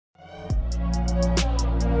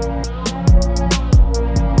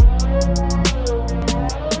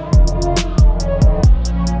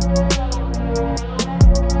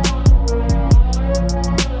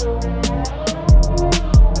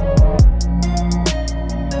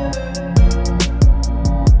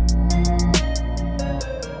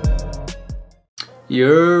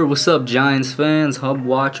What's up, Giants fans, Hub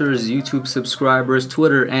watchers, YouTube subscribers,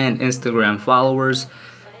 Twitter and Instagram followers?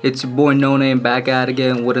 It's your boy Noname back at it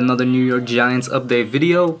again with another New York Giants update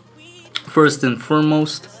video. First and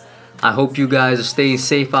foremost, I hope you guys are staying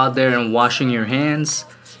safe out there and washing your hands,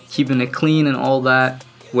 keeping it clean and all that.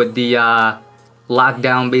 With the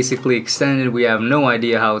lockdown basically extended, we have no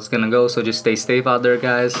idea how it's gonna go, so just stay safe out there,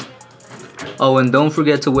 guys. Oh, and don't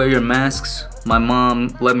forget to wear your masks. My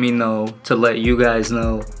mom let me know to let you guys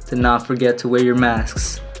know to not forget to wear your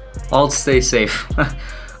masks. All to stay safe.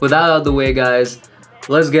 With that out of the way, guys,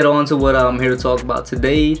 let's get on to what I'm here to talk about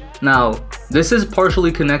today. Now, this is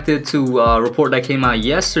partially connected to a report that came out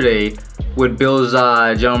yesterday with Bills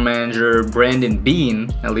general manager Brandon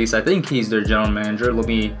Beane. At least I think he's their general manager. Let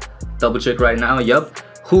me double check right now. Yup.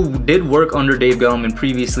 Who did work under Dave Gettleman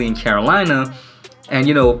previously in Carolina. And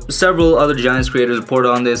you know, several other Giants creators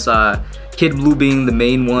reported on this, Kid Blue being the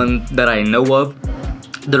main one that I know of.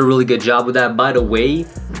 Did a really good job with that. By the way,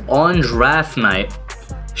 on draft night,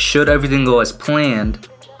 should everything go as planned,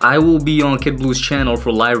 I will be on Kid Blue's channel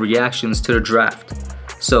for live reactions to the draft.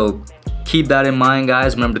 So keep that in mind,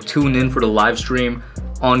 guys. Remember to tune in for the live stream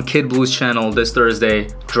on Kid Blue's channel this Thursday,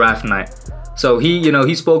 draft night. So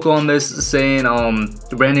he spoke on this, saying,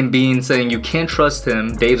 Brandon Beane saying you can't trust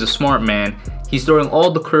him. Dave's a smart man. He's throwing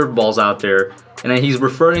all the curveballs out there, and then he's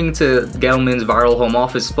referring to Gettleman's viral home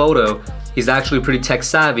office photo. He's actually pretty tech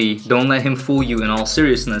savvy. Don't let him fool you in all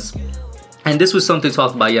seriousness. And this was something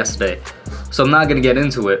talked about yesterday, so I'm not gonna get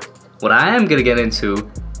into it. What I am gonna get into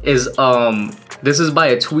is this is by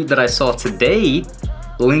a tweet that I saw today,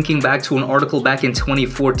 linking back to an article back in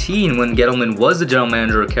 2014 when Gettleman was the general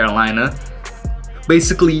manager of Carolina,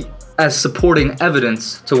 basically as supporting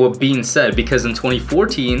evidence to what Beane said, because in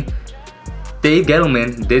 2014. Dave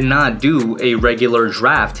Gettleman did not do a regular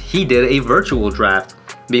draft. He did a virtual draft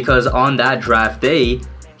because on that draft day,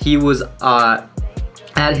 he was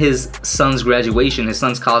at his son's graduation, his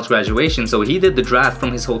son's college graduation. So he did the draft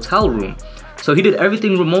from his hotel room. So he did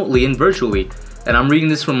everything remotely and virtually. And I'm reading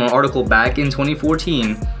this from an article back in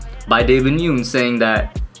 2014 by David Yoon saying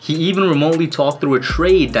that he even remotely talked through a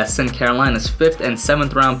trade that sent Carolina's 5th and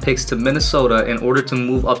 7th round picks to Minnesota in order to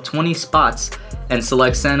move up 20 spots and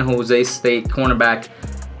select San Jose State cornerback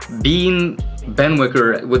Bean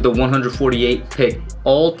Benwicker with the 148 pick,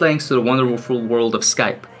 all thanks to the wonderful world of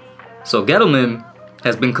Skype. So Gettleman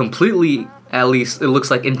has been completely, at least it looks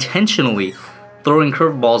like intentionally, throwing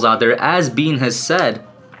curveballs out there, as Bean has said,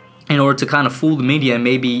 in order to kind of fool the media and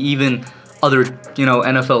maybe even other,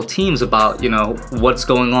 NFL teams about, what's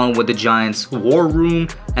going on with the Giants war room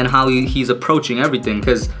and how he's approaching everything.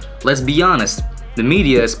 Because let's be honest, the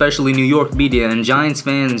media, especially New York media and Giants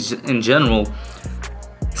fans in general,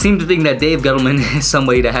 seem to think that Dave Gettleman is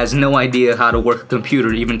somebody that has no idea how to work a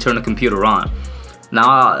computer, even turn a computer on. Now,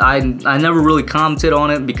 I never really commented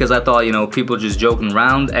on it because I thought, people just joking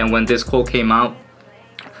around. And when this quote came out,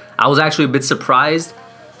 I was actually a bit surprised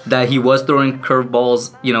that he was throwing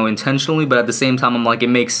curveballs, intentionally, but at the same time, I'm like, it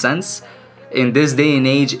makes sense. In this day and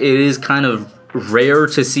age, it is kind of rare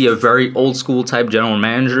to see a very old school type general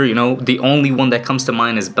manager. The only one that comes to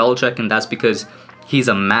mind is Belichick, and that's because he's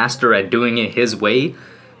a master at doing it his way,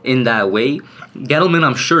 in that way. Gettleman,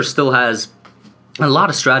 I'm sure, still has a lot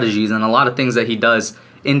of strategies and a lot of things that he does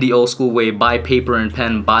in the old school way, by paper and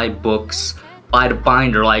pen, by books, by the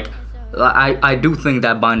binder. Like, I do think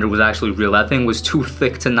that binder was actually real. That thing was too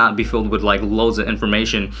thick to not be filled with like loads of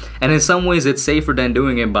information. And in some ways it's safer than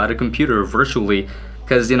doing it by the computer virtually,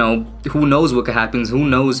 because who knows what could happen, who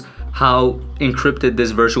knows how encrypted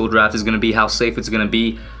this virtual draft is going to be, how safe it's going to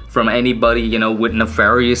be from anybody with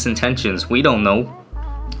nefarious intentions. We don't know.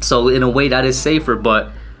 So in a way that is safer,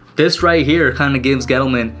 but this right here kind of gives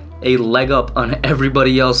Gettleman a leg up on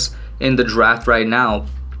everybody else in the draft right now,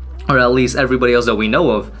 or at least everybody else that we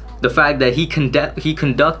know of. The fact that he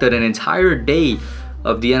conducted an entire day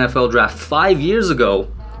of the NFL draft 5 years ago,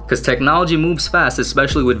 because technology moves fast,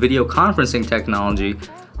 especially with video conferencing technology.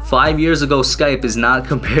 5 years ago, Skype is not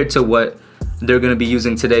compared to what they're going to be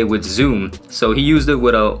using today with Zoom. So he used it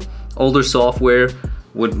with a older software,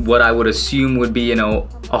 with what I would assume would be,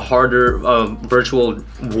 a harder virtual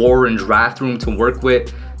war and draft room to work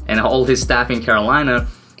with, and all his staff in Carolina,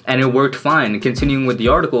 and it worked fine. And continuing with the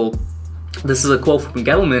article, this is a quote from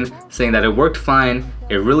Gettleman saying that it worked fine,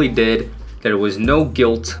 it really did, that there was no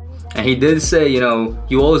guilt. And he did say,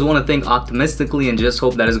 you always want to think optimistically and just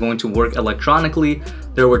hope that it's going to work electronically.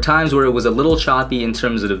 There were times where it was a little choppy in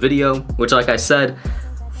terms of the video, which, like I said,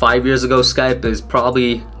 5 years ago, Skype is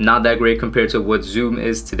probably not that great compared to what Zoom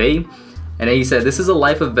is today. And then he said, this is a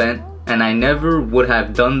life event and I never would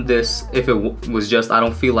have done this if it was just I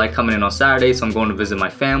don't feel like coming in on Saturday, so I'm going to visit my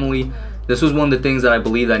family. This was one of the things that I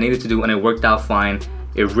believed I needed to do, and it worked out fine.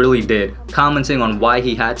 It really did. Commenting on why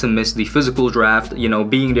he had to miss the physical draft, you know,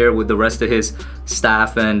 being there with the rest of his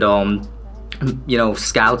staff and you know,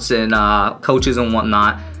 scouts and coaches and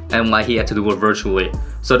whatnot, and why he had to do it virtually.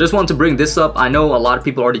 So I just wanted to bring this up. I know a lot of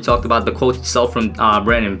people already talked about the quote itself from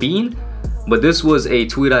Brandon Beane, but this was a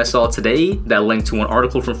tweet I saw today that linked to an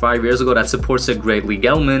article from 5 years ago that supports it greatly.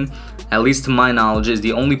 Gettleman, at least to my knowledge, is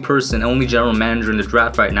the only general manager in the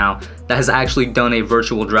draft right now that has actually done a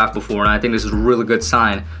virtual draft before, and I think this is a really good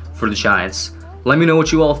sign for the Giants. Let me know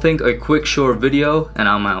what you all think. A quick short video, and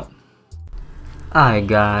I'm out. Alright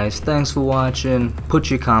guys, thanks for watching. Put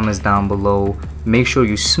your comments down below. Make sure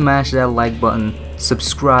you smash that like button,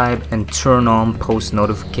 subscribe, and turn on post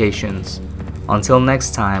notifications. Until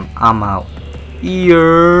next time, I'm out.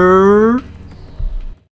 Yeah.